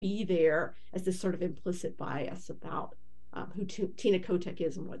be there as this sort of implicit bias about who Tina Kotek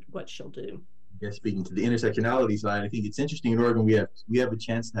is and what she'll do. Yeah, speaking to the intersectionality side, I think it's interesting in Oregon we have a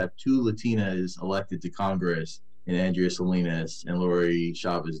chance to have two Latinas elected to Congress, and Andrea Salinas and Lori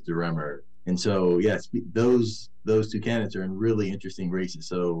Chavez DeRemer. And so, yes, those two candidates are in really interesting races.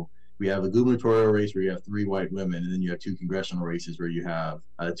 So we have a gubernatorial race where you have three white women, and then you have two congressional races where you have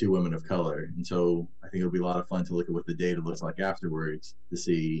two women of color. And so I think it'll be a lot of fun to look at what the data looks like afterwards to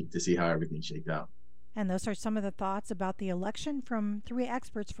see how everything shaked out. And those are some of the thoughts about the election from three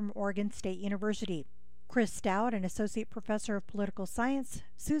experts from Oregon State University. Chris Stout, an associate professor of political science,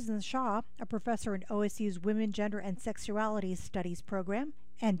 Susan Shaw, a professor in OSU's Women, Gender, and Sexuality Studies program,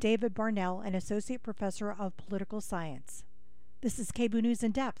 and David Barnell, an associate professor of political science. This is KBOO News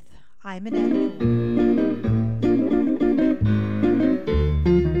in Depth. I'm Annette Newell.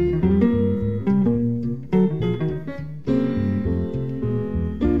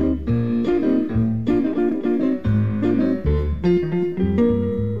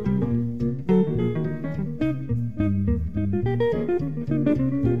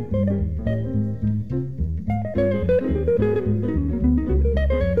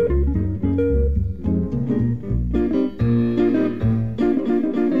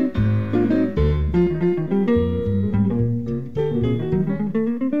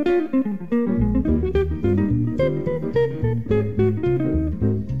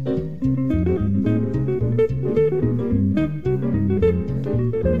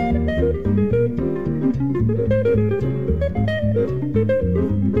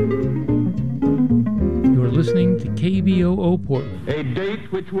 Listening to KBOO Portland. A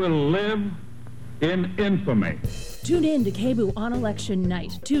date which will live in infamy. Tune in to KBOO on election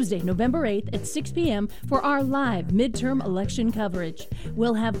night, Tuesday, November 8th at 6 p.m. for our live midterm election coverage.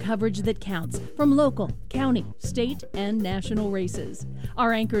 We'll have coverage that counts from local, county, state, and national races.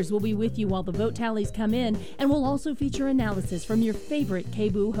 Our anchors will be with you while the vote tallies come in, and we'll also feature analysis from your favorite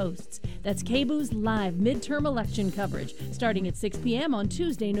KBOO hosts. That's KBOO's live midterm election coverage, starting at 6 p.m. on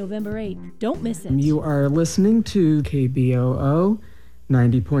Tuesday, November 8th. Don't miss it. You are listening to KBOO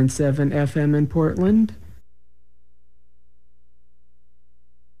 90.7 FM in Portland.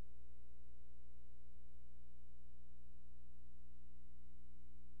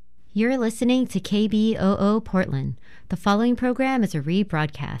 You're listening to KBOO Portland. The following program is a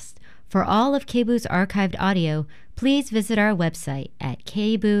rebroadcast. For all of KBOO's archived audio, please visit our website at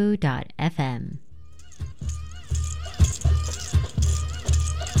kboo.fm.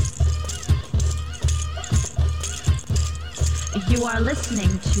 You are listening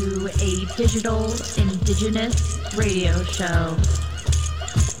to a digital indigenous radio show.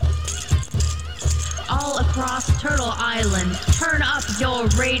 All across Turtle Island, turn up your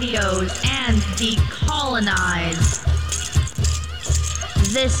radios and decolonize.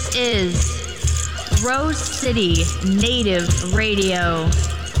 This is Rose City Native Radio.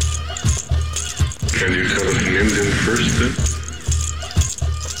 Can you tell us the Indian first then?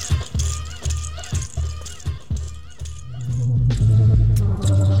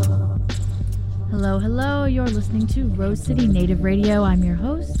 Hello, hello. You're listening to Rose City Native Radio. I'm your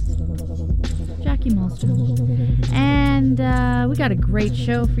host, Jackie Malmstrom. And we got a great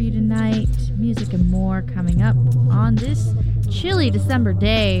show for you tonight. Music and more coming up on this chilly December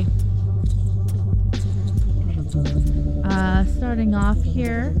day. Starting off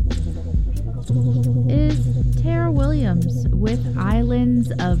here is Tara Williams with Islands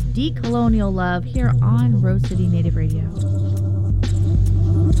of Decolonial Love here on Rose City Native Radio.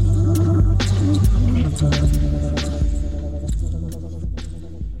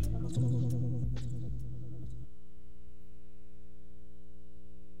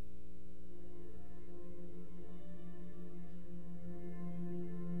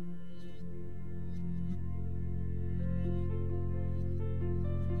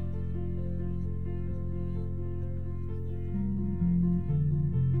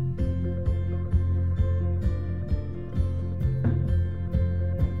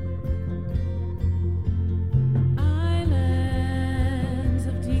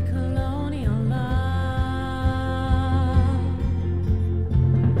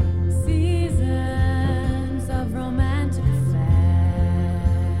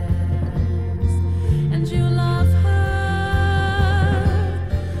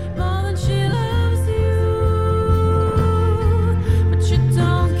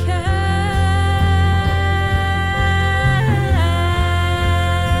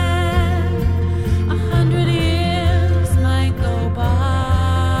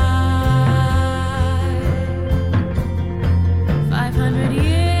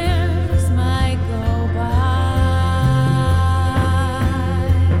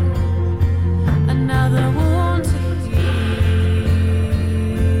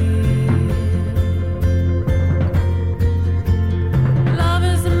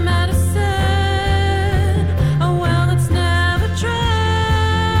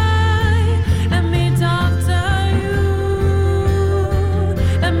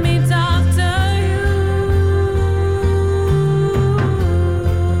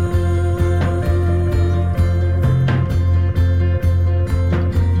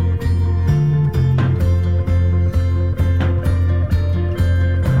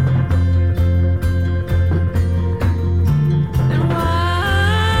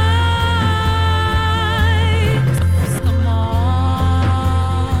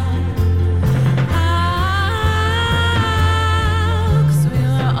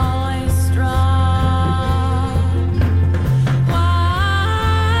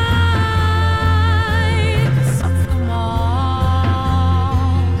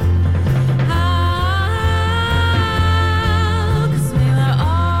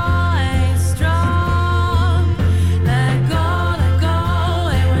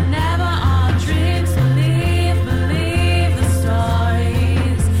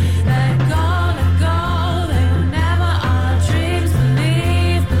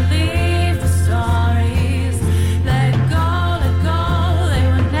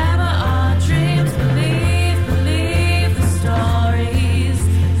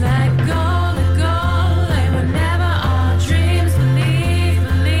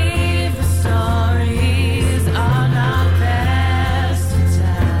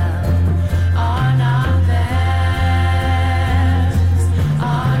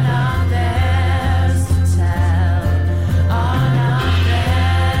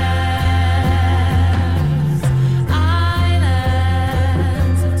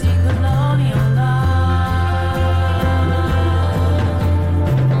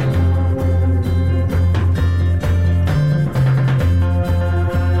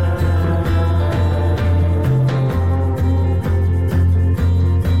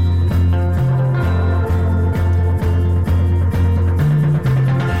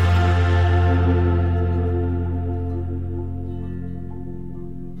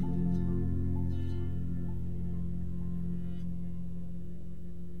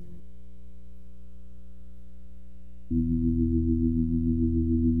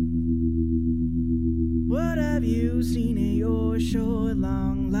 have you seen in your short,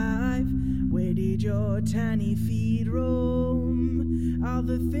 long life? Where did your tiny feet roam? All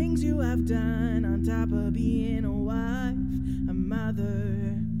the things you have done on top of being a wife, a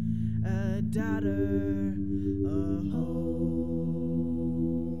mother, a daughter, a home.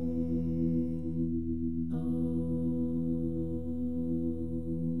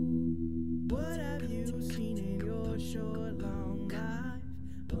 What have you seen in your short, long life?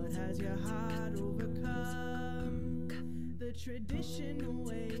 What has your heart overcome? The traditional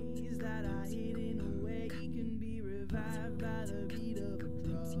ways that are hidden away can be revived by the beat of a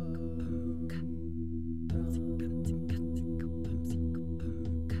drum.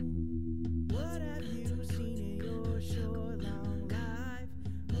 What have you seen in your short, long life?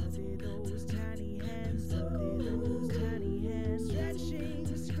 Was it those tiny hands? Was it those tiny hands? Stretching,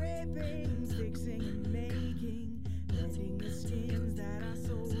 scraping, fixing and making, mending the skins that our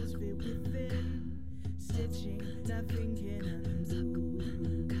souls fit within, stitching, nothing can undo.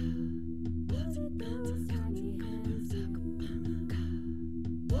 Was it those tiny hands?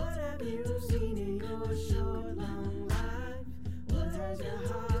 What have you seen in your short, long life? What has your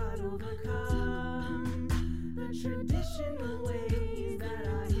heart overcome? The traditional ways that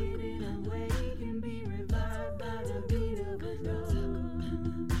are hidden away can be revived by the beat of a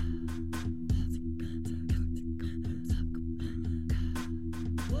drum.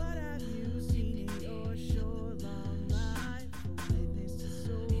 What have you seen in your short, long life? A witness to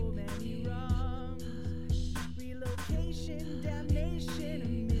so many wrongs. Relocation, damnation,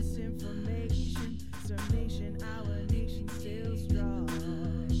 and misinformation. Summation, our nation still strong.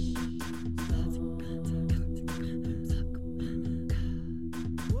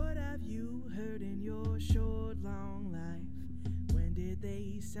 What have you heard in your short, long life? When did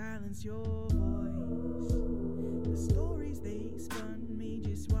they silence your voice? The stories they spun made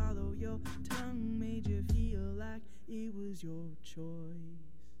you swallow your tongue, made you feel like it was your choice.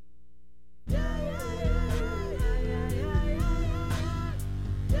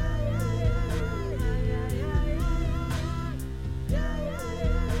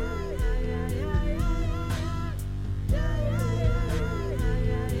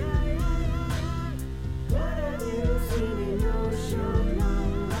 What have you seen in your short,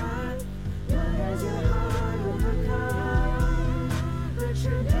 long life? What has your heart overcome? The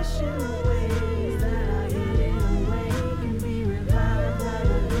traditional ways that are hidden away can be revived by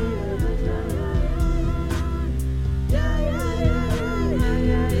the beat of a drum.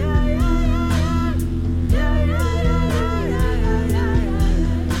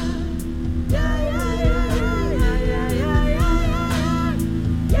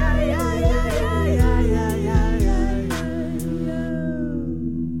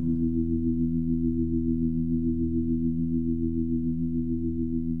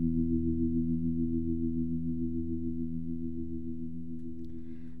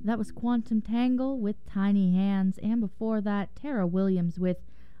 That was Quantum Tangle with Tiny Hands, and before that, Tara Williams with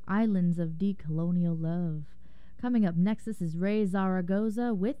Islands of Decolonial Love. Coming up next, this is Ray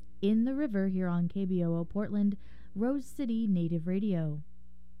Zaragoza with In the River here on KBOO Portland, Rose City Native Radio.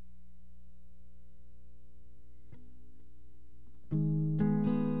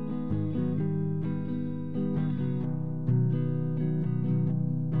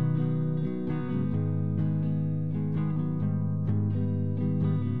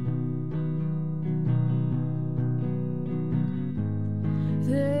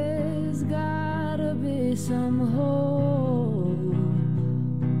 There's gotta be some hope.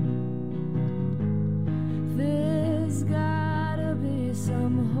 There's gotta be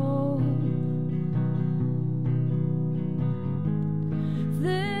some hope.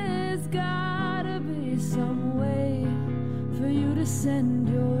 There's gotta be some way for you to send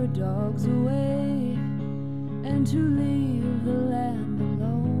your dogs away and to leave the land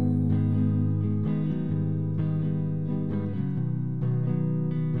alone.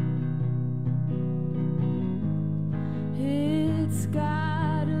 It's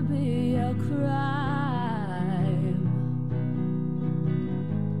gotta be a crime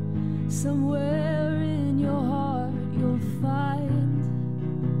somewhere in your heart you'll find.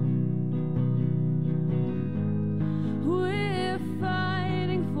 We're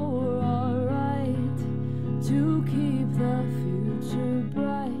fighting for our right to keep the future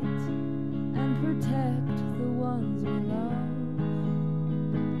bright and protect the ones we love.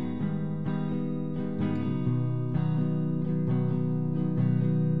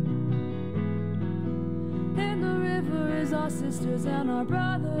 Our sisters and our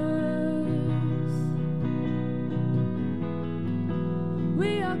brothers,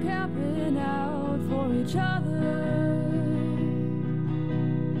 we are camping out for each other.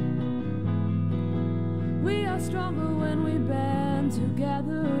 We are stronger when we band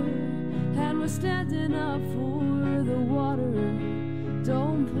together, and we're standing up for the water.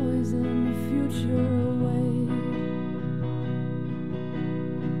 Don't poison the future away.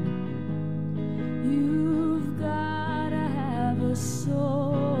 You've gotta have a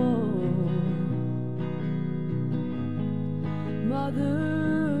soul. Mother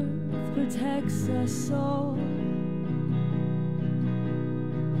Earth protects us all.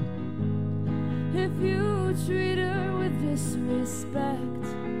 If you treat her with disrespect,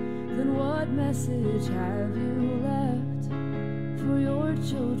 then what message have you left for your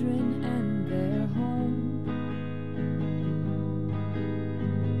children and their home?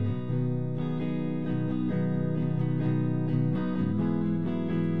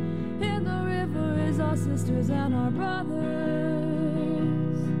 In the river is our sisters and our brothers.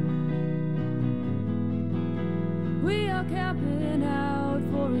 We are camping out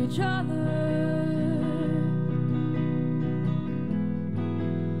for each other.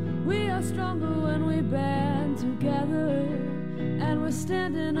 We are stronger when we band together, and we're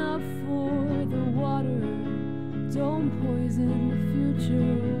standing up for the water. Don't poison the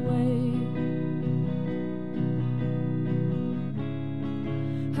future away.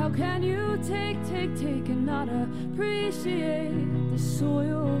 How can you take and not appreciate the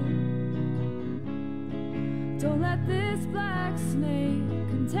soil? Don't let this black snake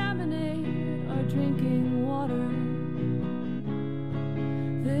contaminate our drinking water.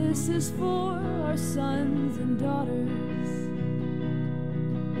 This is for our sons and daughters.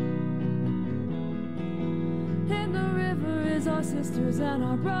 In the river is our sisters and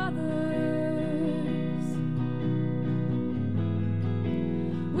our brothers.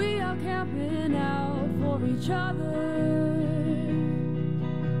 We are camping out for each other.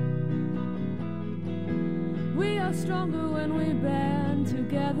 We are stronger when we band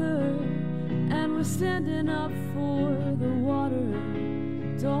together, and we're standing up for the water.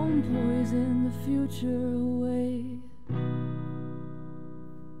 Don't poison the future away.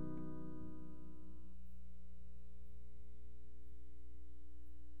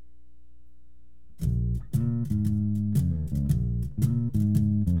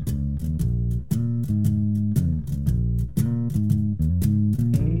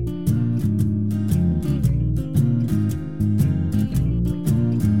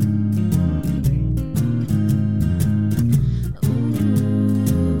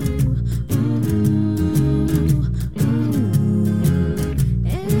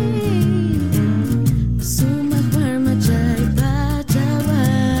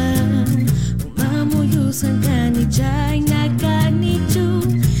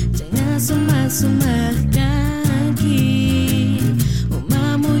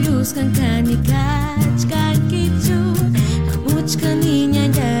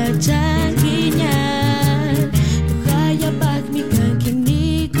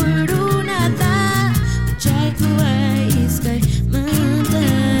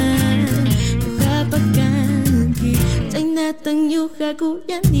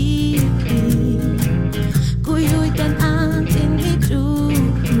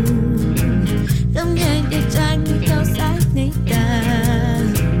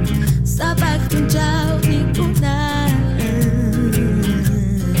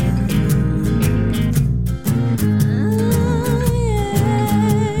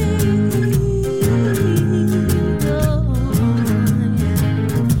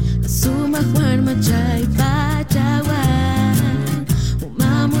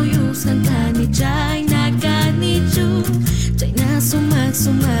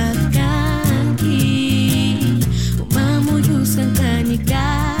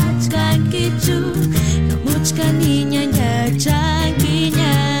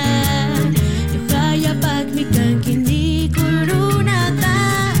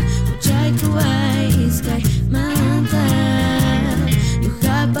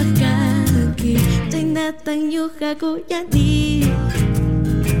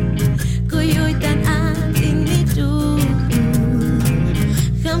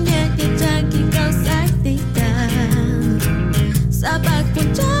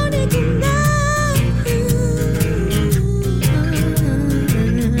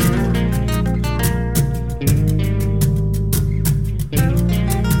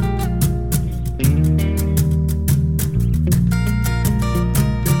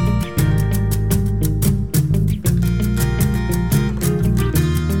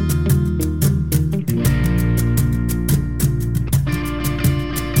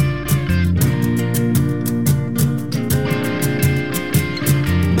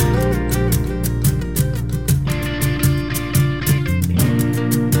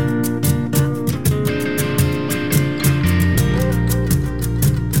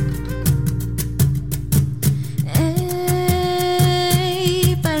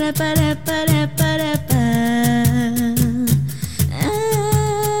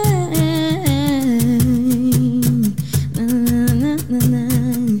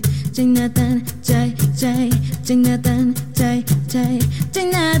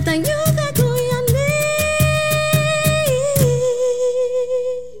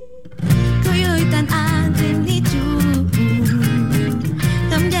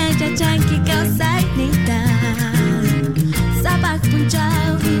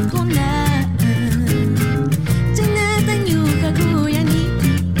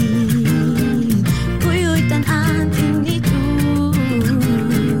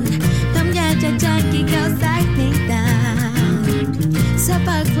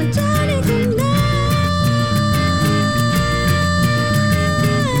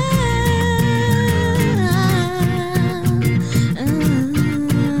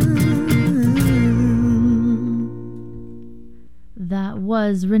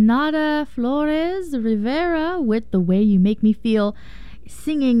 was Renata Flores Rivera with The Way You Make Me Feel,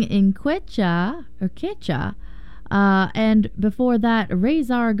 singing in Quechua, or Quechua. And before that, Ray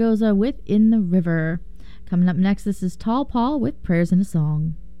Zaragoza with In the River. Coming up next, this is Tall Paul with Prayers in a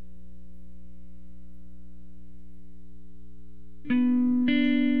Song.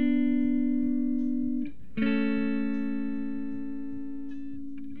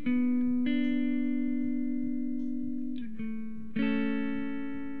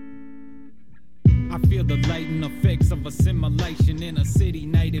 I feel the latent effects of assimilation in a city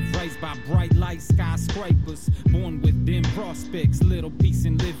native raised by bright light skyscrapers, born with dim prospects, little peace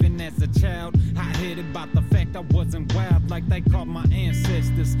in living as a child, hot-headed about the fact I wasn't wild like they called my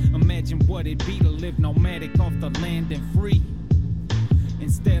ancestors. Imagine what it'd be to live nomadic off the land and free.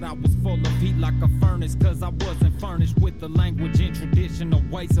 Instead I was full of heat like a furnace, cause I wasn't furnished with the language and traditional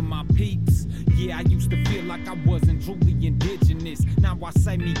ways of my peeps. Yeah, I used to feel like I wasn't truly indigenous. Now I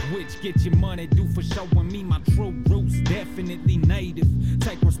say me which, get your money due for showing me my true roots. Definitely native,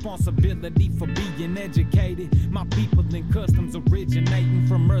 take responsibility for being educated. My people and customs originating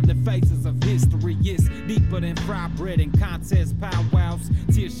from early phases of history. It's deeper than fried bread and contest powwows.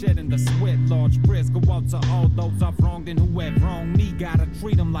 Tears shedding the sweat, large prayers go out to all those I've wronged and who have wronged me. Gotta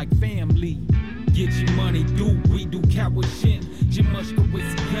treat them like family. Get your money due, we do Kawishin. Jimushka with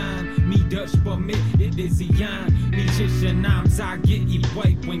Zion, me Dutch but me, it is Zion. Me Shishanam, Zagit,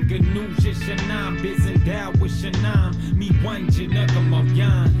 Iway, when Ganu, Shishanam, Bizin, Dow, Wishanam. Me Wayne, Janukam of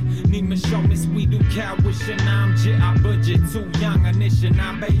Yan. Ni Mishomis, we do Kawishanam, Jit, I budget too young.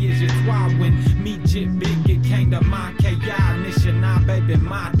 Anishanam, Bay is your twin. Me Jit, big, it came to my KI. Nishanam, baby,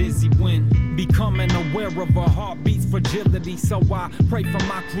 my dizzy win. Becoming aware of a heartbeat's fragility, so I pray for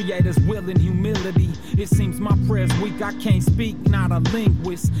my creator's will and humility. It seems my prayer's weak, I can't speak, not a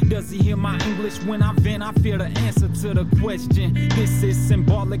linguist. Does he hear my English when I vent? I fear the answer to the question. This is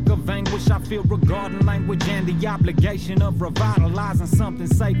symbolic of anguish I feel regarding language and the obligation of revitalizing something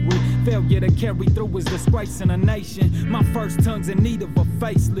sacred. Failure to carry through is disgracing a nation. My first tongue's in need of a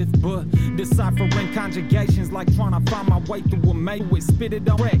facelift, but deciphering conjugations like trying to find my way through a matrix. Spit it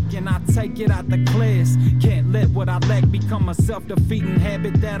on wreck and I take it out the class. Can't let what I lack become a self-defeating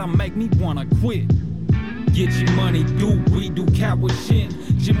habit that'll make me wanna quit. Get your money due, we do Kawishin.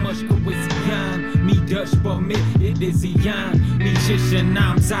 Jimushka with Zion, me Dutch but me, it is Zion. Me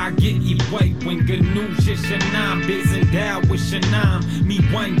Shishanam, Zagit, Iway, when Ganu, Shishanam, Bizin, Dow, Wishanam. Me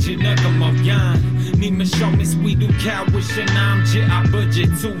Wayne, Janukam of Yan. Ni Mishomis, we do Kawishanam, Jit, I budget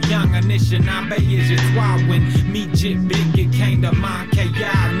too young. Anishanam, Bay is your twin. Me Jit, big, it came to my KI.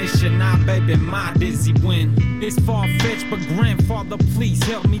 Nishanam, baby, my dizzy win. It's far-fetched, but grandfather, please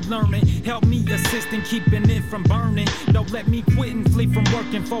help me learn it. Help me assist in keeping it from burning. Don't let me quit and flee from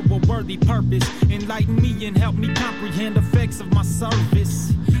working for a worthy purpose. Enlighten me and help me comprehend effects of my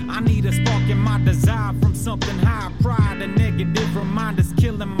service. I need a spark in my desire from something high. Pride and negative reminders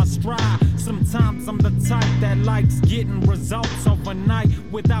killing my stride. Sometimes I'm the type that likes getting results overnight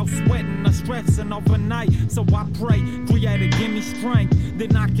without sweating or stressing overnight. So I pray, Creator, give me strength,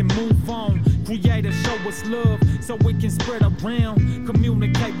 then I can move on. Creator, show us love so we can spread around.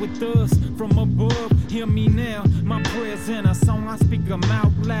 Communicate with us from above. Hear me now, my prayers in a song, I speak them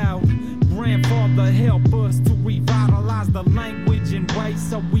out loud. Grandfather, help us to revitalize the language and ways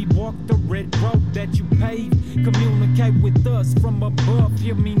so we walk the red road that you paved. Communicate with us from above.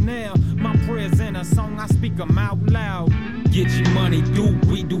 Hear me now, my prayers in a song, I speak them out loud. Get your money due,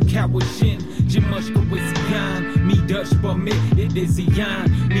 we do Kawishin. Jimushka with Zion, me Dutch but me, it is Zion.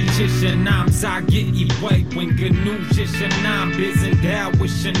 Me Shishanam, Zagit, Iway, when Ganu, Shishanam, Bizin, Dow,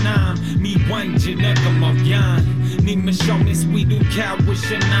 Wishanam. Me Wayne, Janukam of Yan. Ni Mishomis, we do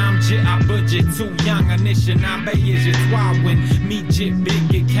Kawishanam, Jit, I budget too young. Anishanam, Bay is your twin. Me Jit,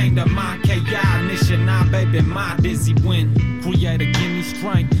 big, it came to my KI. Nishanam, baby, my dizzy win. Creator, give me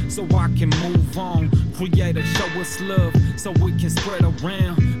strength so I can move on. Creator, show us love so we can spread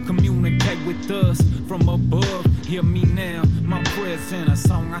around. Communicate with us from above. Hear me now, my prayers in a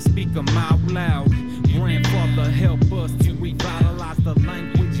song, I speak them out loud. Grandfather, help us to revitalize the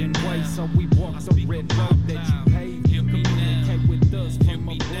language and ways so we walk the red road that you paved. Communicate with us from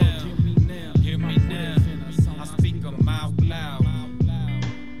above. Hear me now, hear me now, I speak them out loud.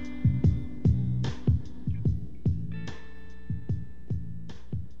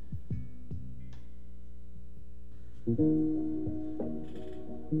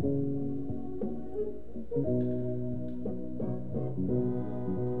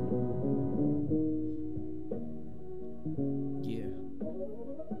 Yeah.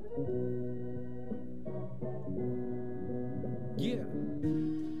 Yeah.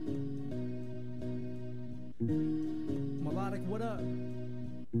 Melodic, what up?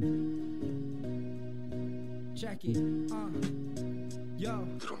 check it. Yo.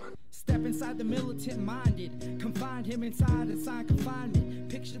 Step inside the militant-minded, confined him inside assigned confinement.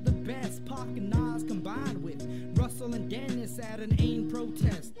 Picture the best, Pac and Nas combined with Russell and Dennis at an AIM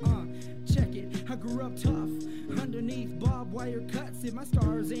protest. Check it, I grew up tough, underneath barbed wire cuts. If my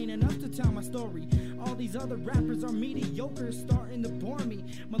stars ain't enough to tell my story, all these other rappers are mediocre, starting to bore me.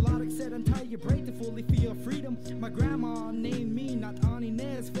 Melodic said untie your brain to fully feel freedom. My grandma named me not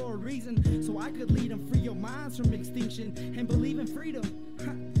Inez for a reason, so I could lead them. Free your minds from extinction and believe in freedom.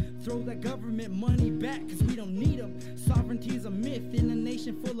 Throw that government money back, cause we don't need them. Sovereignty's a myth in a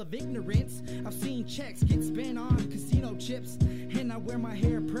nation full of ignorance. I've seen checks get spent on casino chips, and I wear my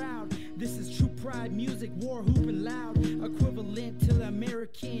hair proud. This is true pride music, war hooping loud, equivalent to the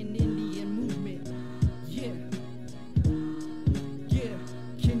American Indian movement. Yeah, yeah,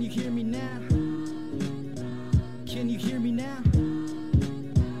 can you hear me now? Can you hear me now?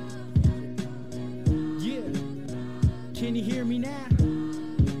 Yeah, can you hear me now?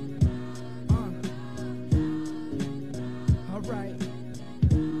 Right.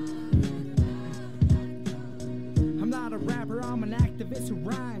 I'm not a rapper, I'm an activist who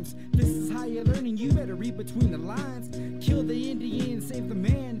rhymes. This is how you're learning, you better read between the lines. Kill the Indian, save the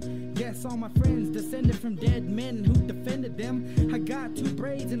man. Yes, all my friends descended from dead men who defended them. I got 2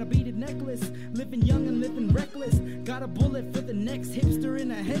 braids and a beaded necklace, living young and living reckless. Got a bullet for the next hipster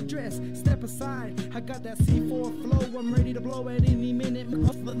in a headdress. Step aside, I got that C4 flow, I'm ready to blow at any minute.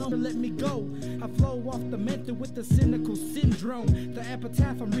 Let me go. I flow off the mental with the cynical syndrome. The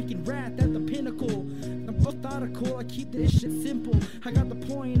epitaph, I'm wreaking wrath at the pinnacle. I'm methodical, I keep this shit simple. I got the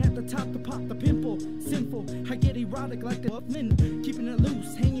point at the top to pop the pimple. Sinful, I get erotic like the oven, keeping it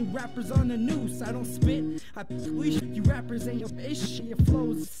loose, hanging rappers on the noose. I don't spit, I wish you rappers ain't your bitch. Your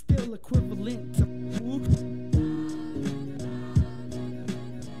flow's still equivalent to whoop.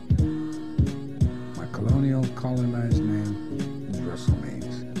 My colonial colonized name is Russell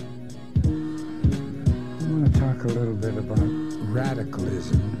Means. I want to talk a little bit about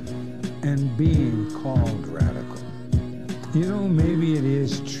radicalism and being called radical. You know, maybe it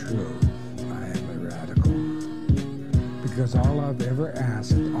is true I am a radical, because all I've ever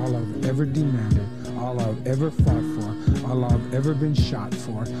asked, all I've ever demanded, all I've ever fought for, all I've ever been shot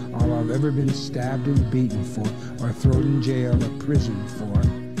for, all I've ever been stabbed and beaten for, or thrown in jail or prison for,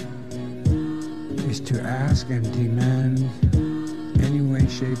 is to ask and demand, any way,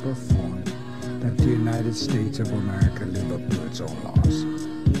 shape, or form, that the United States of America live up to its own laws.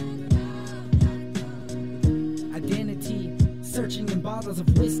 Identity, searching in bottles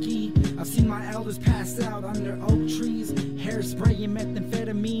of whiskey. I've seen my elders pass out under oak trees. Hairspray and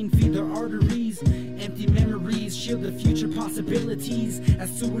methamphetamine feed their arteries. Empty memories shield the future possibilities, as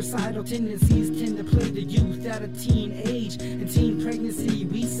suicidal tendencies tend to plague the youth at a teen age. And teen pregnancy,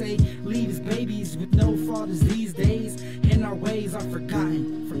 we say, leaves babies with no fathers these days. And our ways are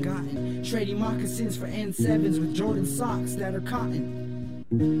forgotten. Trading moccasins for N7s with Jordan socks that are cotton.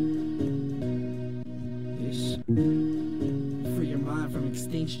 Free your mind from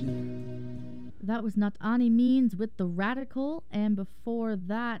extinction. That was Not Ani Means with The Radical, and before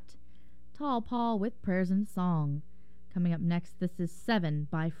that, Tall Paul with Prayers and Song. Coming up next, this is 7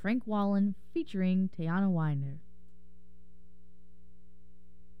 by Frank Wallen featuring Teyana Weiner.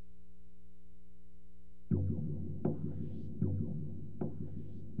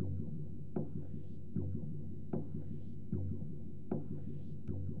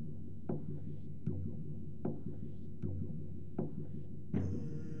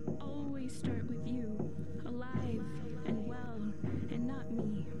 Always start with you, alive and well, and not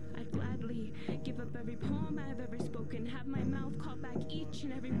me. I'd gladly give up every poem I've ever spoken, have my mouth call back each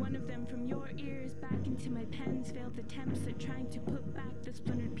and every one of them from your ears back into my pen's failed attempts at trying to put back the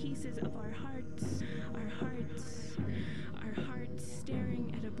splintered pieces of our hearts, our hearts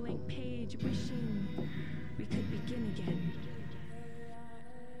staring at a blank page, wishing we could begin again.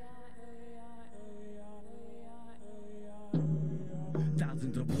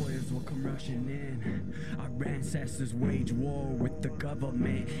 Thousands of warriors will come rushing in. Our ancestors wage war with the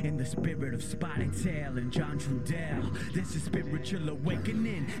government in the spirit of Spotted Tail and John Trudell. This is spiritual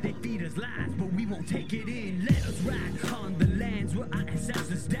awakening. They feed us lies, but we won't take it in. Let us ride on the lands where our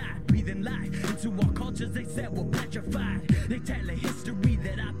ancestors died, breathing life into our cultures they said were petrified. They tell a history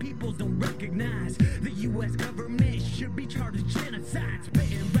that our peoples don't recognize. The U.S. government should be charged with genocide,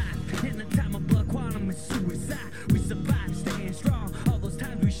 spitting rhymes in the time of blood quantum and suicide. We survived, staying strong. All those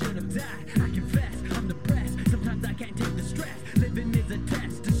times we should have died. I confess, I'm depressed. Sometimes I can't take the stress. Living is a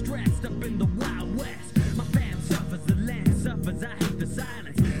test, distressed up in the Wild West. My fam suffers, the land suffers. I hate the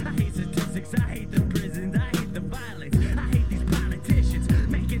silence. I hate statistics. I hate the prisons. I hate the violence. I hate these politicians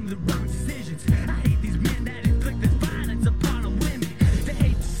making the wrong decisions. I hate these men that inflict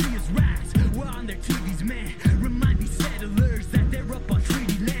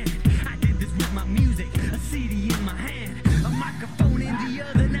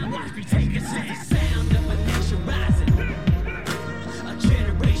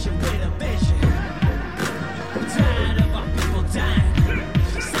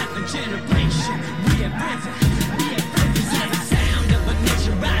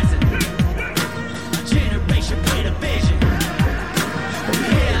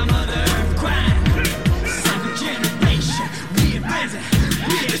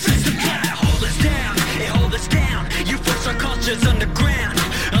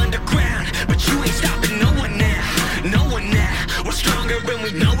and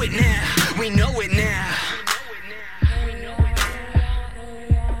we know it now. We know it now.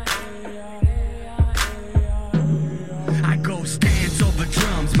 I go stands over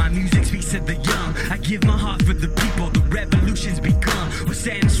drums, my music speaks to the young. I give my heart for the people, the revolution's begun. We're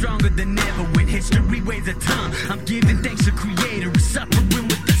standing stronger than ever when history weighs a ton. I'm giving thanks to Creator, suffering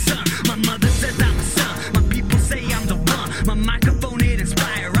with the sun. My mother says I'm a son, my people say I'm the one. My microphone it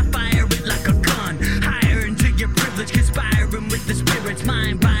inspire, I fire it like a gun. Higher into your privilege, conspiring with the spirits. My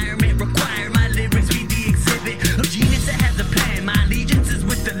environment require my lyrics be the exhibit of genius that has a plan. My allegiance is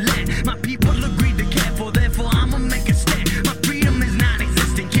with the land, my people agree to care for, therefore I'ma make a stand. My freedom is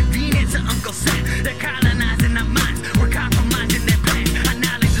non-existent, convenient to Uncle Sam. They're colonizing our minds, we're compromising their plans. Our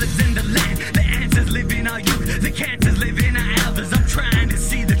knowledge lives in the land, the answers live in our youth, the cancers live in our elders. I'm trying to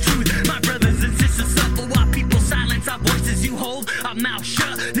see the truth. My brothers and sisters suffer while people silence our voices. You hold our mouth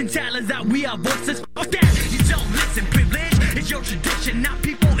shut, then tell us that we are voices. Fuck that, you don't listen. Privilege is your tradition, not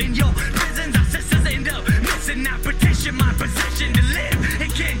people in your prisons. Our sisters end up missing. I petition my position to live in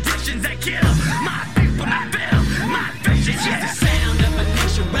conditions that kill my people. I feel my vision. She's the sound of a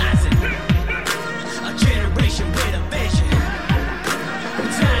nation rising, a generation with a vision. I'm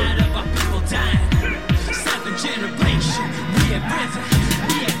tired of our people dying. 7th generation, we have risen.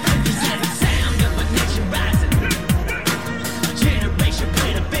 We have risen. She's the sound of a nation rising, a generation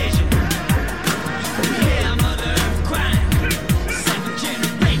with a vision. We hear our Mother Earth crying. 7th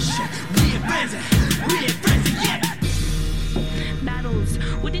generation, we have risen. We have risen, yeah. Battles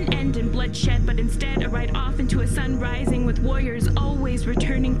wouldn't end in bloodshed, but instead a ride off into a sun rising with warriors always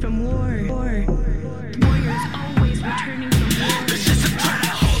returning from war. Warriors always returning from war. The system try to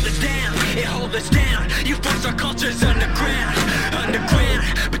hold us down, it hold us down. You force our cultures underground, underground.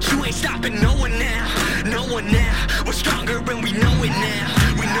 But you ain't stopping no one now, no one now. We're stronger and we know it now,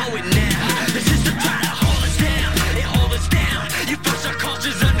 we know it now. The system try to hold us down, it hold us down. You force our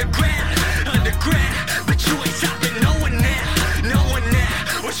cultures underground, underground. But you ain't stopping no one now, no one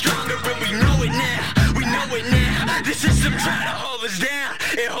now. We're stronger and we know it now, we know it now. The system try to hold us down,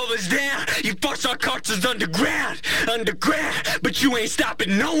 it hold us down. You force our cultures underground, underground. But you ain't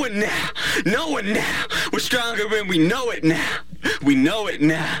stopping no one now, no one now. We're stronger and we know it now, we know it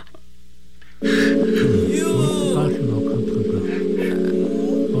now.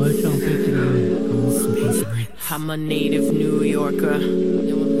 I'm a native New Yorker,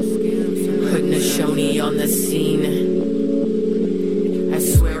 Haudenosaunee on the scene. I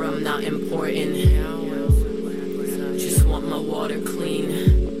swear I'm not important, just want my water clean.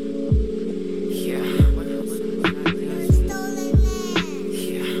 Yeah.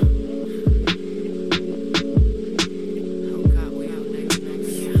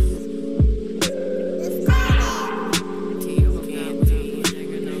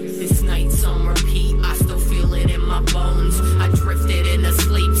 This night's on repeat, I still feel it in my bones. I drifted into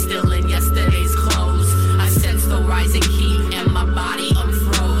sleep, still in yesterday's clothes. I sense the rising heat and my body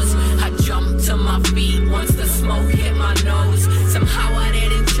unfroze. I jumped to my feet once the smoke hit my nose. Somehow I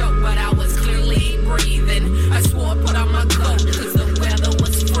didn't choke, but I was clearly breathing. I swore I put on my coat, cause the weather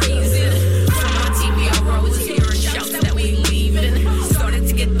was freezing. From my TV I rose, hearing shouts that we leaving. Started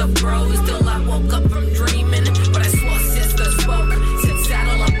to get the bros, till I woke up from dreaming. But I swore sister spoke, said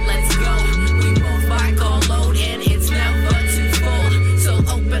saddle up, let's go. We both bike all load and it's never too full. So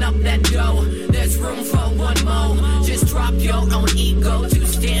open up that door, there's room for one more. Just drop your own ego to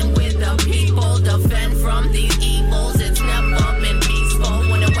stand with the people. Defend from these evils, it's never been peaceful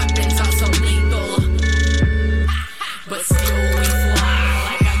when the weapons are so lethal. But still we fly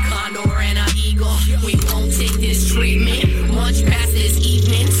like a condor and an eagle. We won't take this treatment much past this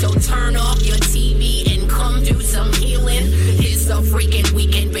evening. So turn off your TV and come do some healing. It's a freaking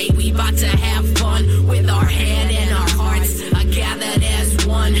weekend, babe. We about to have fun with our head and our hearts gathered as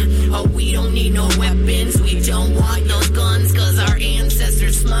one. Oh, we don't need no weapons. We don't want those guns, cause our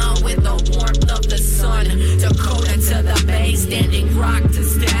ancestors smile with the warmth of the sun. Dakota to the Bay, Standing Rock to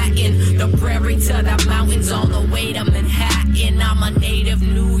Staten, the prairie to the mountains, all the way to Manhattan. I'm a native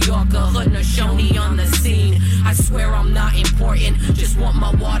New Yorker, Haudenosaunee on the scene. I swear I'm not important, just want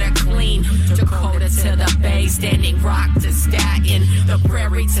my water clean. Dakota to the Bay, Standing Rock to Staten, the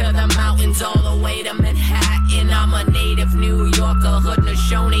prairie to the mountains, all the way to Manhattan. I'm a native New Yorker,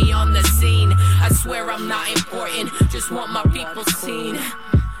 Haudenosaunee on the scene. I swear I'm not important, just want my people seen.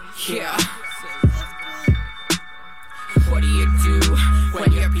 Yeah. What do you do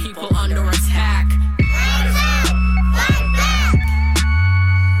when your people under attack? Rise up, fight back.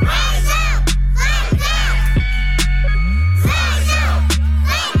 Rise up, fight back. Rise up,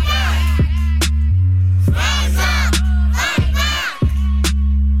 fight back. Rise up, fight back.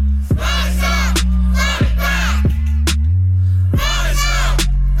 Rise up, fight back. Rise up.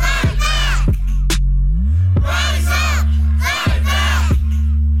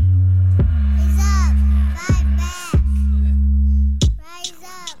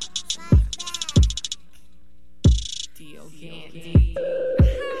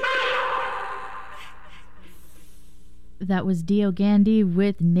 that was Dio Gandhi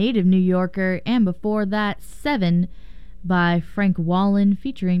with Native New Yorker, and before that, 7 by Frank Wallen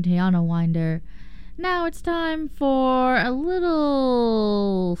featuring Tiana Winder. Now it's time for a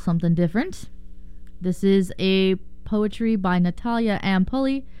little something different. This is a poetry by Natalia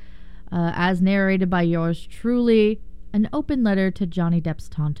Ampulli, as narrated by yours truly, an open letter to Johnny Depp's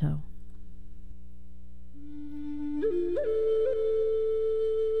Tonto.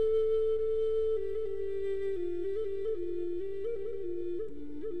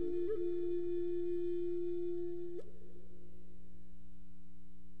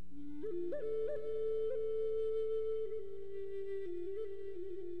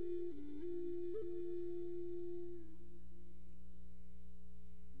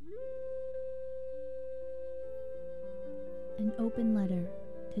 An open letter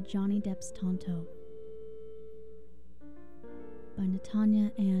to Johnny Depp's Tonto by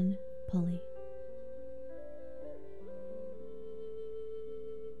Natanya Ann Pulley.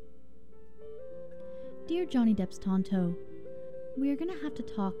 Dear Johnny Depp's Tonto, we are going to have to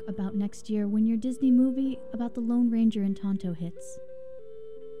talk about next year when your Disney movie about the Lone Ranger in Tonto hits.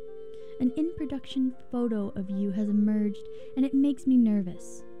 An in-production photo of you has emerged and it makes me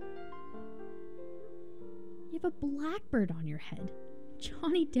nervous. You have a blackbird on your head.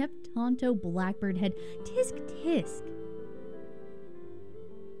 Johnny Depp Tonto blackbird head. Tisk tisk.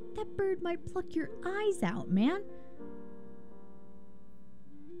 That bird might pluck your eyes out, man.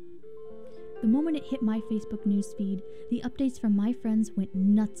 The moment it hit my Facebook newsfeed, the updates from my friends went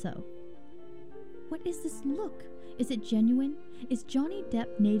nutso. What is this look? Is it genuine? Is Johnny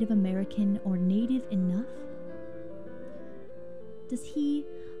Depp Native American or native enough? Does he,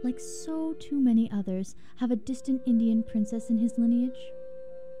 like so too many others, have a distant Indian princess in his lineage?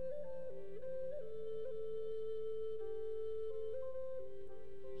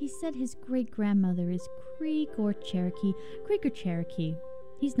 He said his great-grandmother is Creek or Cherokee. Creek or Cherokee.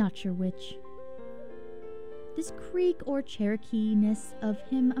 He's not sure which. This Creek or Cherokee-ness of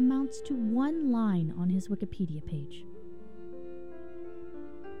him amounts to one line on his Wikipedia page.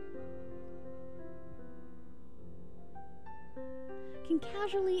 Can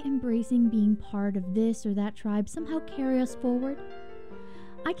casually embracing being part of this or that tribe somehow carry us forward?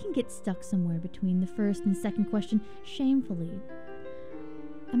 I can get stuck somewhere between the first and second question shamefully.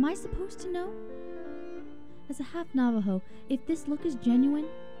 Am I supposed to know? As a half Navajo, if this look is genuine,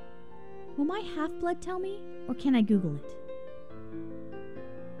 will my half-blood tell me, or can I Google it?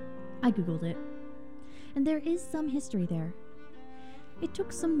 I Googled it, and there is some history there. It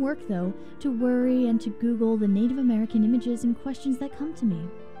took some work, though, to worry and to Google the Native American images and questions that come to me.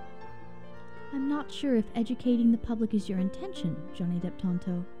 I'm not sure if educating the public is your intention, Johnny Depp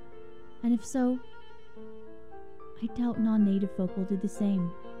Tonto, and if so, I doubt non-native folk will do the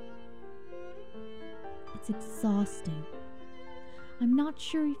same. It's exhausting. I'm not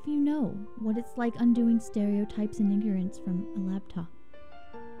sure if you know what it's like undoing stereotypes and ignorance from a laptop.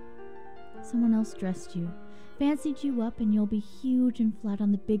 Someone else dressed you, fancied you up, and you'll be huge and flat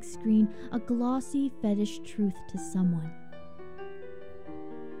on the big screen, a glossy fetish truth to someone.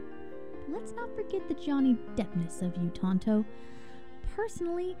 But let's not forget the Johnny Deppness of you, Tonto.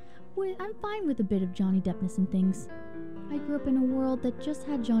 Personally, I'm fine with a bit of Johnny Deppness in things. I grew up in a world that just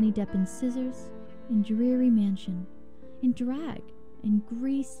had Johnny Depp in Scissors, in Dreary Mansion, in drag, in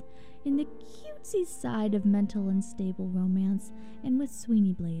Grease, in the cutesy side of mental unstable romance, and with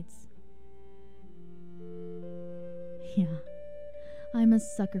Sweeney Blades. Yeah, I'm a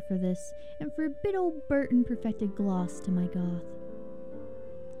sucker for this, and for a bit old Burton perfected gloss to my goth.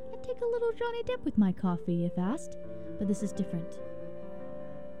 I'd take a little Johnny Depp with my coffee, if asked, but this is different.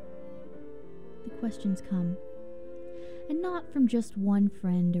 The questions come, and not from just one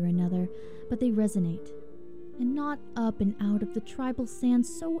friend or another, but they resonate, and not up and out of the tribal sand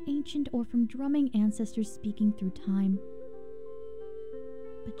so ancient or from drumming ancestors speaking through time,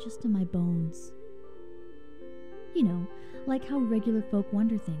 but just in my bones. You know, like how regular folk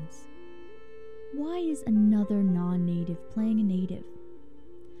wonder things. Why is another non-native playing a native?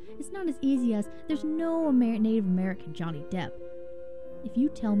 It's not as easy as there's no Native American Johnny Depp. If you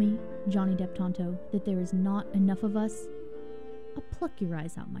tell me, Johnny Depp Tonto, that there is not enough of us, I'll pluck your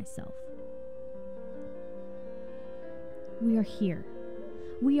eyes out myself. We are here.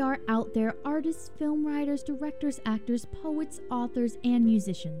 We are out there, artists, film writers, directors, actors, poets, authors, and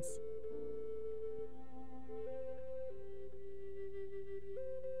musicians.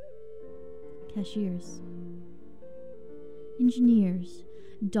 Cashiers, engineers,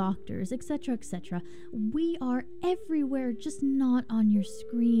 doctors, etc., etc. We are everywhere, just not on your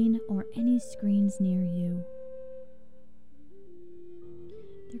screen or any screens near you.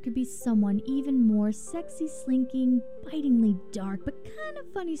 there could be someone even more sexy, slinking, bitingly dark, but kind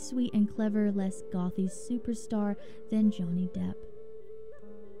of funny, sweet, and clever, less gothy superstar than Johnny Depp.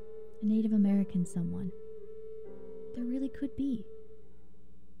 A Native American someone. There really could be.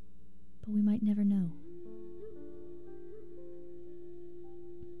 But we might never know.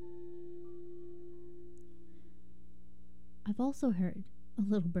 I've also heard, a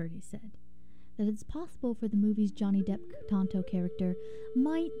little birdie said, that it's possible for the movie's Johnny Depp Tonto character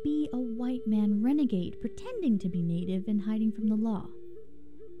might be a white man renegade pretending to be native and hiding from the law.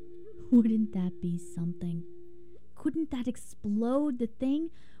 Wouldn't that be something? Couldn't that explode the thing?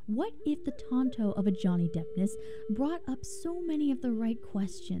 What if the Tonto of a Johnny Deppness brought up so many of the right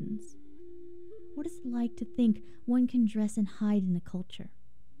questions? What is it like to think one can dress and hide in a culture?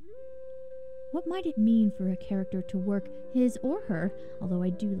 What might it mean for a character to work his or her, although I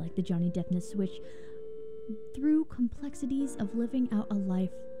do like the Johnny Deppness switch, through complexities of living out a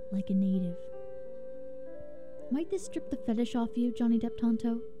life like a native? Might this strip the fetish off you, Johnny Depp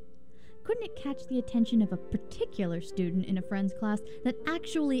Tonto? Couldn't it catch the attention of a particular student in a friend's class that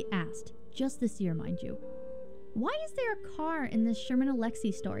actually asked, just this year mind you, why is there a car in this Sherman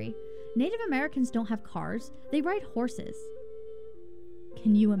Alexie story? Native Americans don't have cars, they ride horses.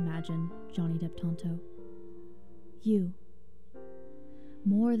 Can you imagine, Johnny Depp Tonto? You.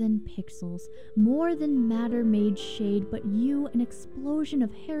 More than pixels, more than matter made shade, but you, an explosion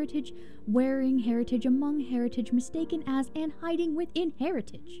of heritage, wearing heritage among heritage, mistaken as and hiding within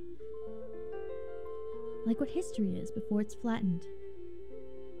heritage. Like what history is before it's flattened.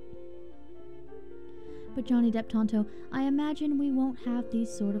 But Johnny Depp Tonto, I imagine we won't have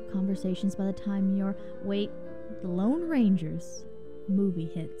these sort of conversations by the time your, The Lone Rangers movie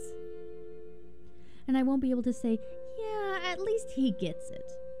hits. And I won't be able to say, yeah, at least he gets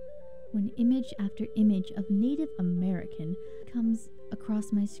it. When image after image of Native American comes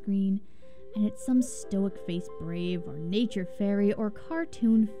across my screen, and it's some stoic-faced brave or nature fairy or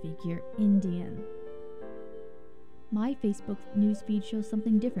cartoon figure Indian. My Facebook newsfeed shows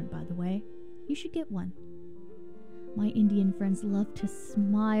something different, by the way. You should get one. My Indian friends love to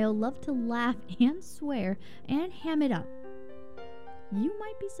smile, love to laugh and swear, and ham it up. You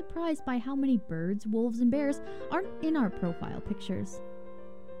might be surprised by how many birds, wolves, and bears aren't in our profile pictures.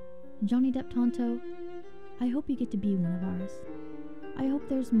 Johnny Depp Tonto, I hope you get to be one of ours. I hope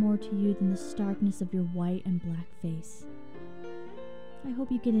there's more to you than the starkness of your white and black face. I hope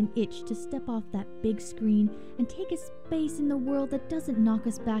you get an itch to step off that big screen and take a space in the world that doesn't knock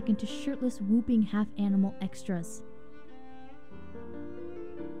us back into shirtless, whooping half-animal extras.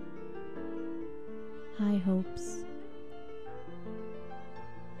 High hopes.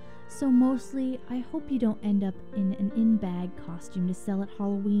 So mostly, I hope you don't end up in an in-bag costume to sell at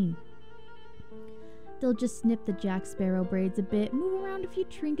Halloween. They'll just snip the Jack Sparrow braids a bit, move around a few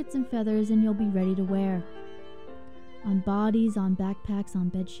trinkets and feathers, and you'll be ready to wear. On bodies, on backpacks,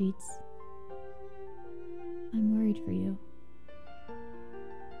 on bedsheets. I'm worried for you.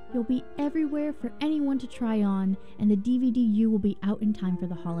 You'll be everywhere for anyone to try on, and the DVD will be out in time for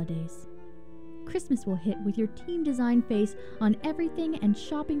the holidays. Christmas will hit with your team design face on everything and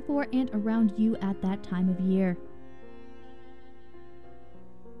shopping for and around you at that time of year.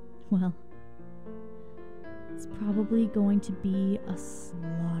 Well, it's probably going to be a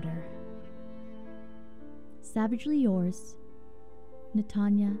slaughter. Savagely yours,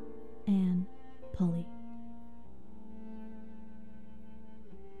 Natanya Ann Pulley.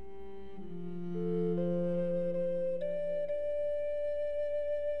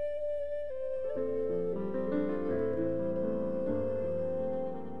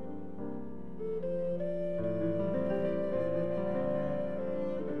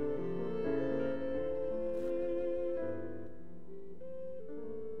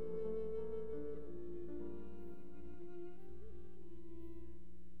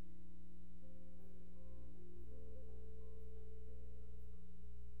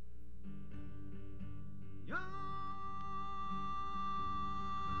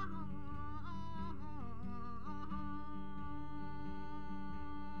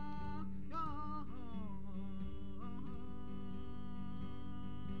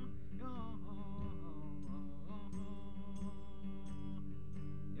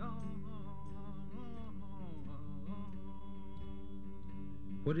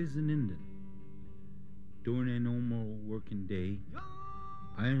 What is an Indian? During a normal working day,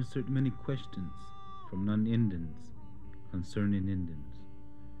 I answered many questions from non-Indians concerning Indians.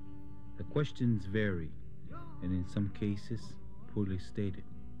 The questions vary, and in some cases, poorly stated,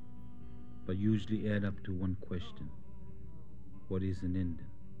 but usually add up to one question. What is an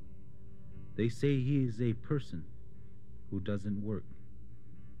Indian? They say he is a person who doesn't work,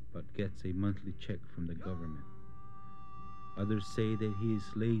 gets a monthly check from the government. Others say that he is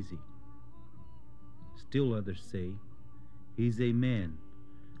lazy. Still others say he's a man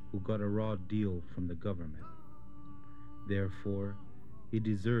who got a raw deal from the government. Therefore, he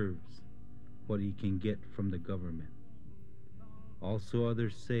deserves what he can get from the government. Also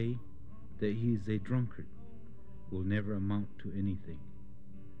others say that he is a drunkard, will never amount to anything.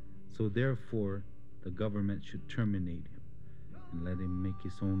 So therefore, the government should terminate him and let him make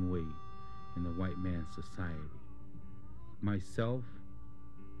his own way in the white man's society. Myself,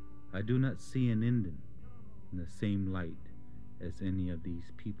 I do not see an Indian in the same light as any of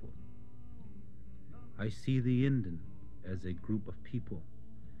these people. I see the Indian as a group of people,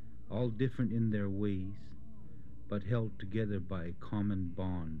 all different in their ways, but held together by a common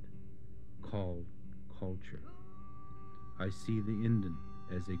bond called culture. I see the Indian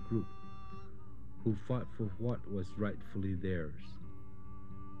as a group who fought for what was rightfully theirs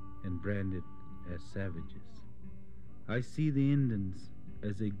and branded as savages. I see the Indians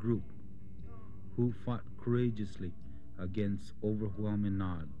as a group who fought courageously against overwhelming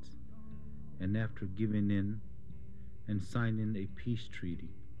odds, and after giving in and signing a peace treaty,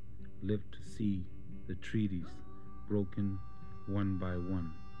 lived to see the treaties broken one by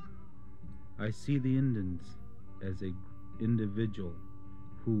one. I see the Indians as an individual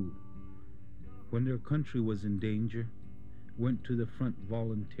who, when their country was in danger, went to the front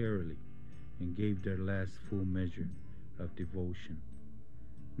voluntarily and gave their last full measure of devotion,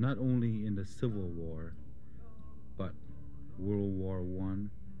 not only in the Civil War, but World War I,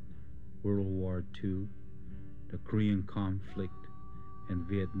 World War II, the Korean conflict, and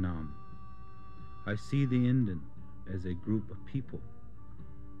Vietnam. I see the Indian as a group of people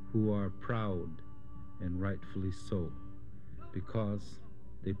who are proud, and rightfully so, because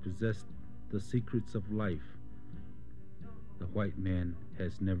they possess the secrets of life the white man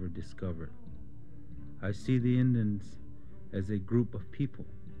has never discovered. I see the Indians as a group of people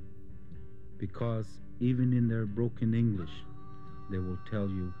because even in their broken English, they will tell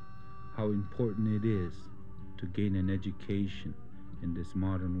you how important it is to gain an education in this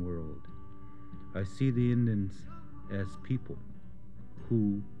modern world. I see the Indians as people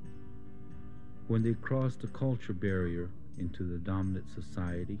who, when they cross the culture barrier into the dominant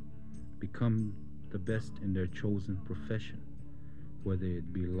society, become the best in their chosen profession, whether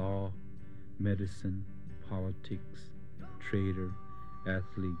it be law, medicine, politics, trader,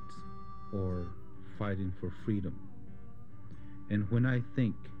 athletes, or fighting for freedom. And when I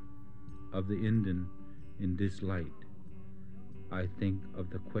think of the Indian in this light, I think of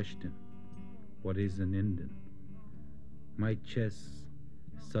the question, what is an Indian? My chest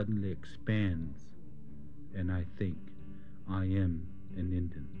suddenly expands, and I think I am an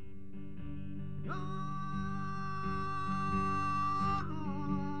Indian.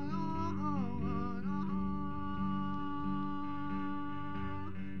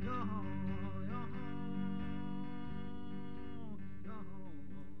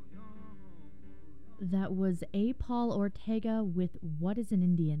 That was A. Paul Ortega with What is an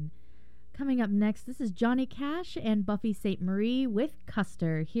Indian? Coming up next, this is Johnny Cash and Buffy St. Marie with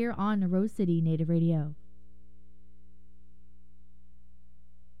Custer here on Rose City Native Radio.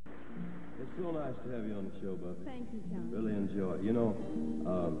 It's so nice to have you on the show, Buffy. Thank you, John. Really enjoy it. You know,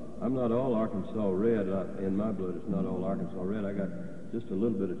 I'm not all Arkansas red. In my blood, it's not all Arkansas red. I got just a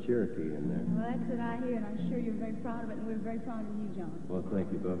little bit of Cherokee in there. Well, that's what I hear, and I'm sure you're very proud of it, and we're very proud of you, John. Well, thank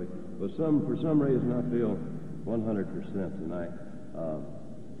you, Buffy. But for some reason, I feel 100% tonight.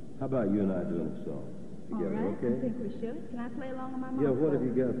 How about you and I doing a song together, all right, okay? I think we should. Can I play along on my mouth? Yeah, what have you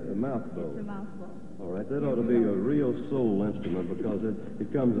got? A mouth bow? It's a mouth bow. All right, that ought to be a real soul instrument because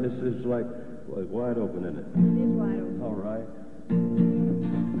it comes, it's like wide open, isn't it? It is wide open. All right.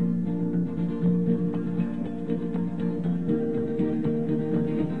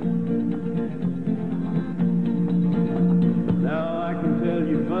 Now I can tell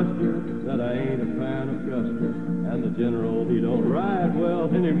you, Buster, that I ain't a fan of Custer, and the general, he don't ride well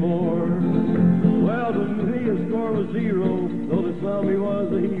anymore. Well, to me, his score was 0, though to some he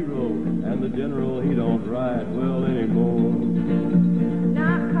was a hero, and the general, he don't ride well anymore.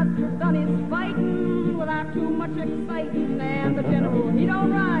 Now Custer's done his fighting without too much exciting, and the general, he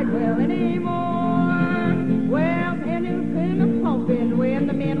don't ride well anymore. Well, and he's in the pumping when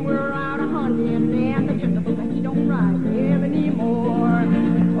the men were out a hunting, and the general, he don't ride well anymore.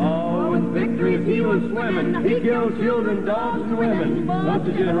 Oh, with victories he was swimming, he killed children, dogs, and women, but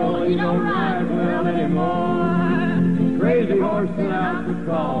the general, he don't ride well anymore. Crazy horse without the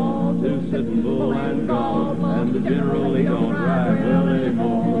call, to sitting bull and gall, and the general, he don't ride well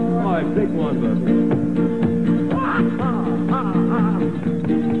anymore. All right, pick one, Buster.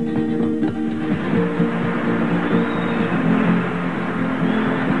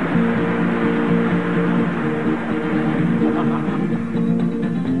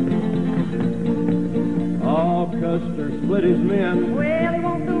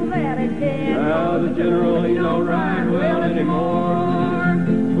 the general, he don't ride well anymore.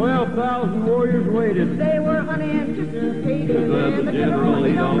 12,000 warriors waited. They were unanticipated. But the general,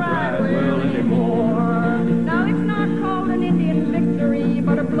 he don't ride well anymore. Now it's not called an Indian victory,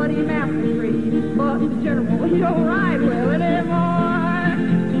 but a bloody massacre. But the general, he don't ride well anymore.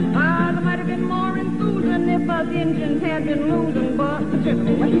 There might have been more enthusing if us Indians had been losing, but the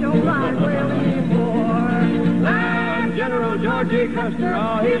general, he don't ride well anymore. General George E. Custer,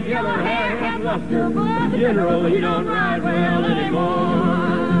 all his yellow hair has luster, but the general, he don't ride well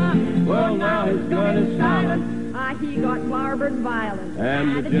anymore. Well, now his gun is silent. He got barbered violent.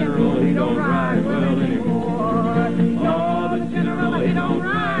 And the general, he don't ride well anymore. Oh, the general, he don't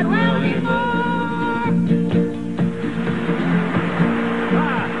ride well anymore.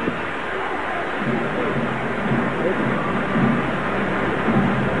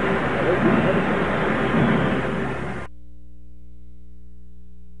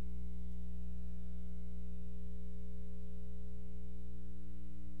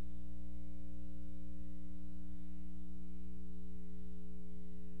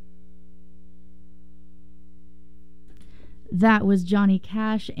 That was Johnny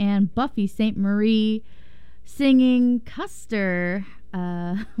Cash and Buffy St. Marie singing Custer,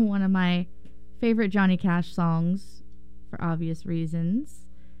 one of my favorite Johnny Cash songs for obvious reasons.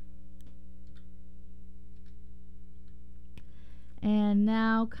 And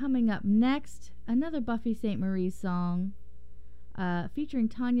now coming up next, another Buffy St. Marie song featuring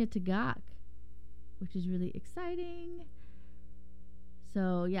Tanya Tagaq, which is really exciting.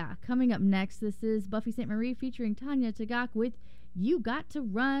 So, yeah, coming up next, this is Buffy St. Marie featuring Tanya Tagaq with You Got to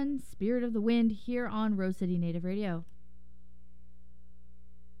Run, Spirit of the Wind, here on Rose City Native Radio.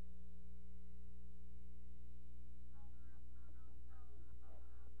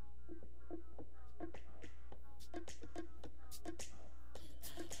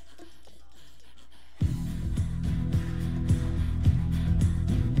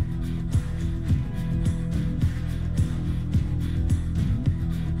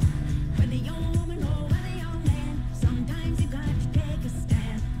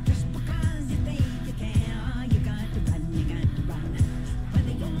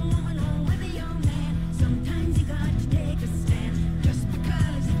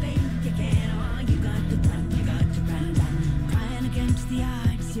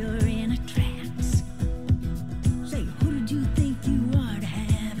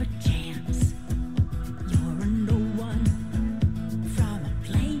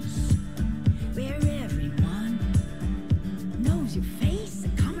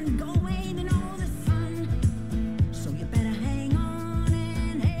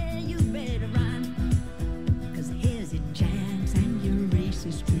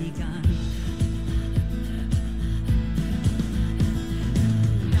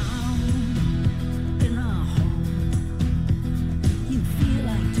 Down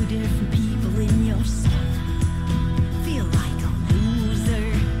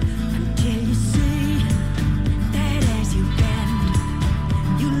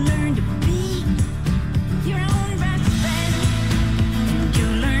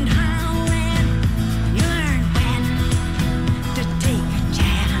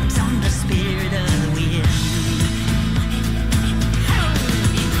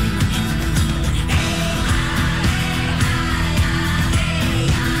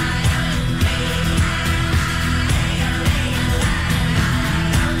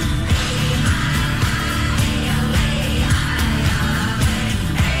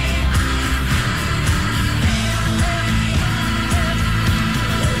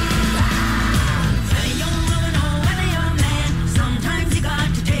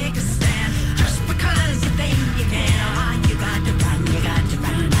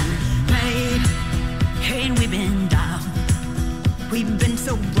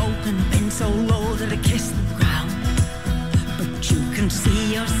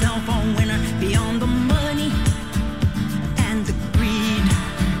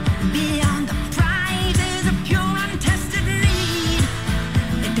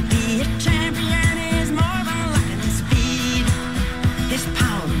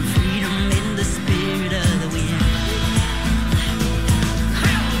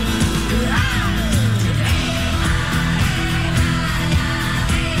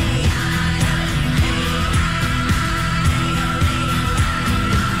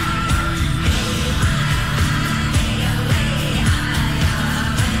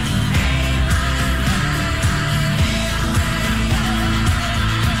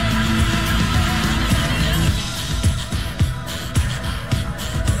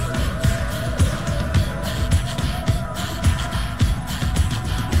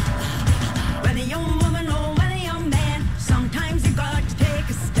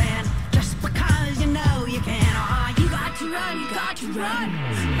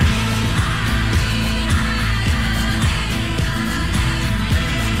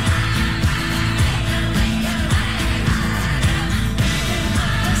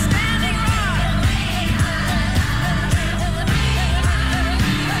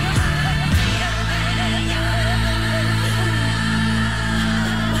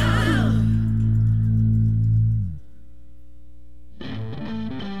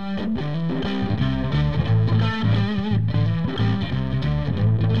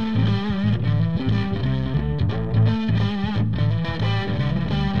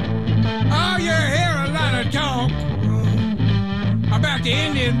Oh, you hear a lot of talk about the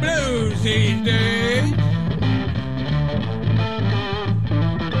Indian blues these days.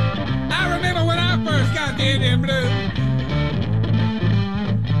 I remember when I first got the Indian blues.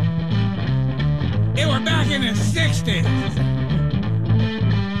 It was back in the 60s.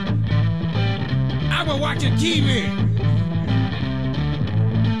 I was watching TV.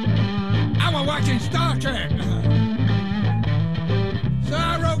 I was watching Star Trek. So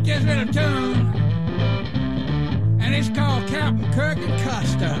I wrote this little tune, and it's called Captain Kirk and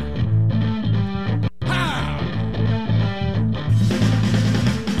Custer. How?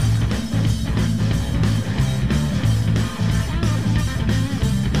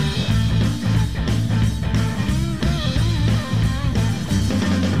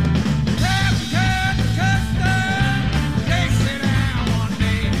 Captain Kirk and Custer, they sit down one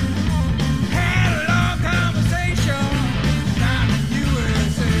day, had a long conversation.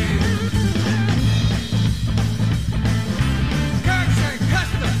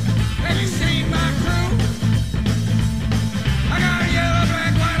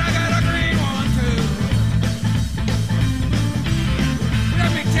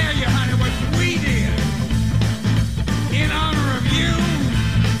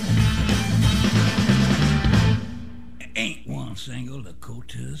 Single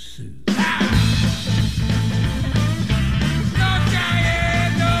Dakota Sioux. No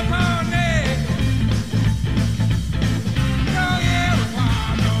giant, no pony, no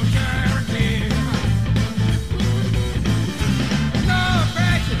Iroquois, no Cherokee, no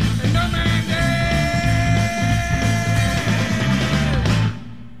Apache, and no Mandel.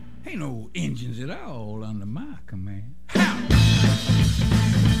 Ain't no Indians at all under my command. How?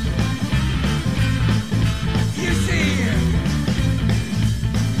 You see,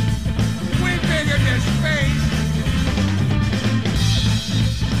 this space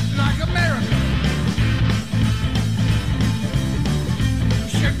like America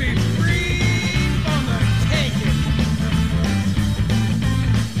should be free for the taking.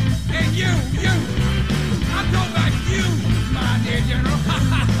 And you, I'm talking about you, my dear General.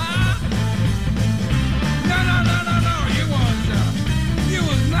 No, you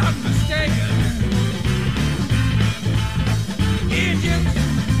was not mistaken. Indians,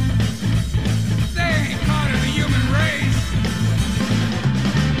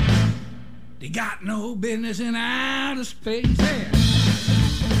 they got no business in outer space. Yeah.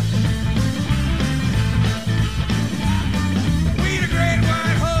 We the great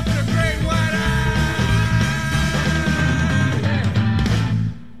white hope, the great white eye. Yeah.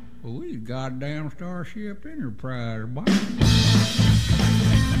 Well, we the goddamn Starship Enterprise, boy.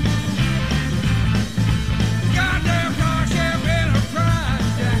 Goddamn Starship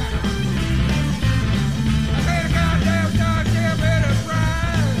Enterprise, yeah. I said the goddamn Starship Enterprise.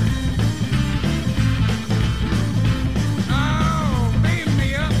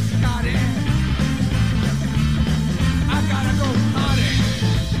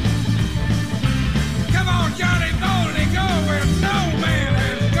 Johnny Boldly, go where no man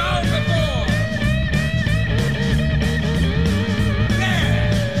has gone before.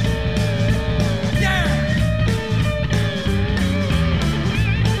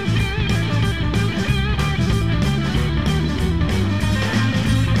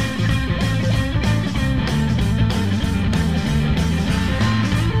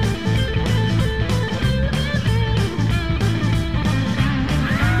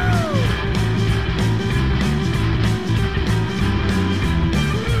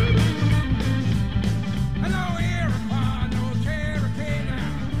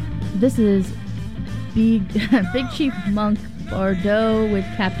 This is Big Chief Monk Bordeaux with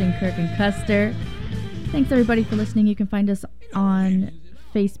Captain Kirk and Custer. Thanks everybody for listening. You can find us on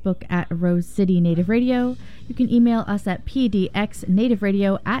Facebook at Rose City Native Radio. You can email us at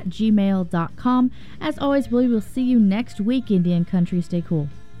pdxnativeradio@gmail.com. As always, we will see you next week, Indian Country. Stay cool.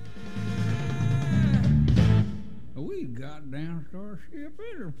 We goddamn Starship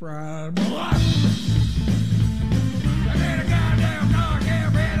Enterprise, boy. I said a goddamn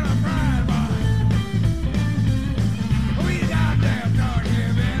Starship Enterprise, boy. We goddamn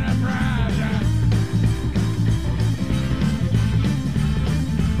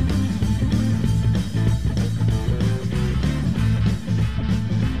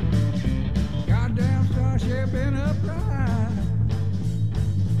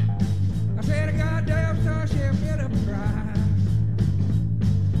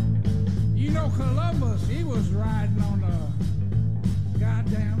Columbus, he was riding on a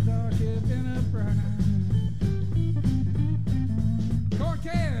goddamn starship Enterprise.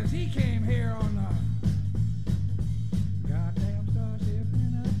 Cortez, he came here on a goddamn starship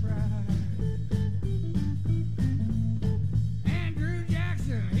Enterprise. Andrew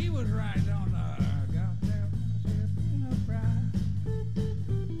Jackson, he was riding on a goddamn starship Enterprise.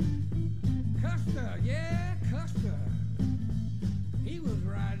 Custer, yeah, Custer. He was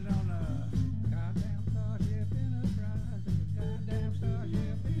riding on a goddamn starship Enterprise. Goddamn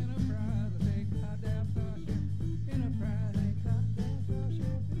starship Enterprise. I say goddamn starship Enterprise. Hey,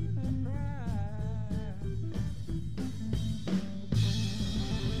 goddamn starship Enterprise.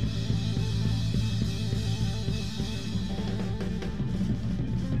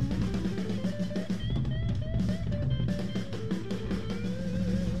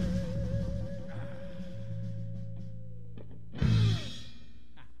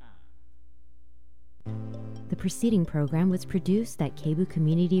 The preceding program was produced at KBOO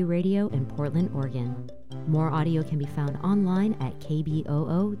Community Radio in Portland, Oregon. More audio can be found online at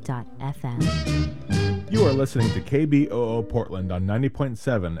kboo.fm. You are listening to KBOO Portland on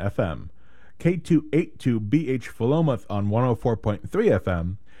 90.7 FM, K282BH Philomath on 104.3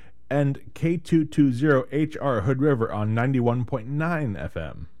 FM, and K220HR Hood River on 91.9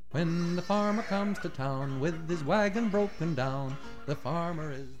 FM. When the farmer comes to town with his wagon broken down, the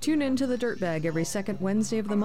farmer is... Tune in to The Dirtbag every second Wednesday of the month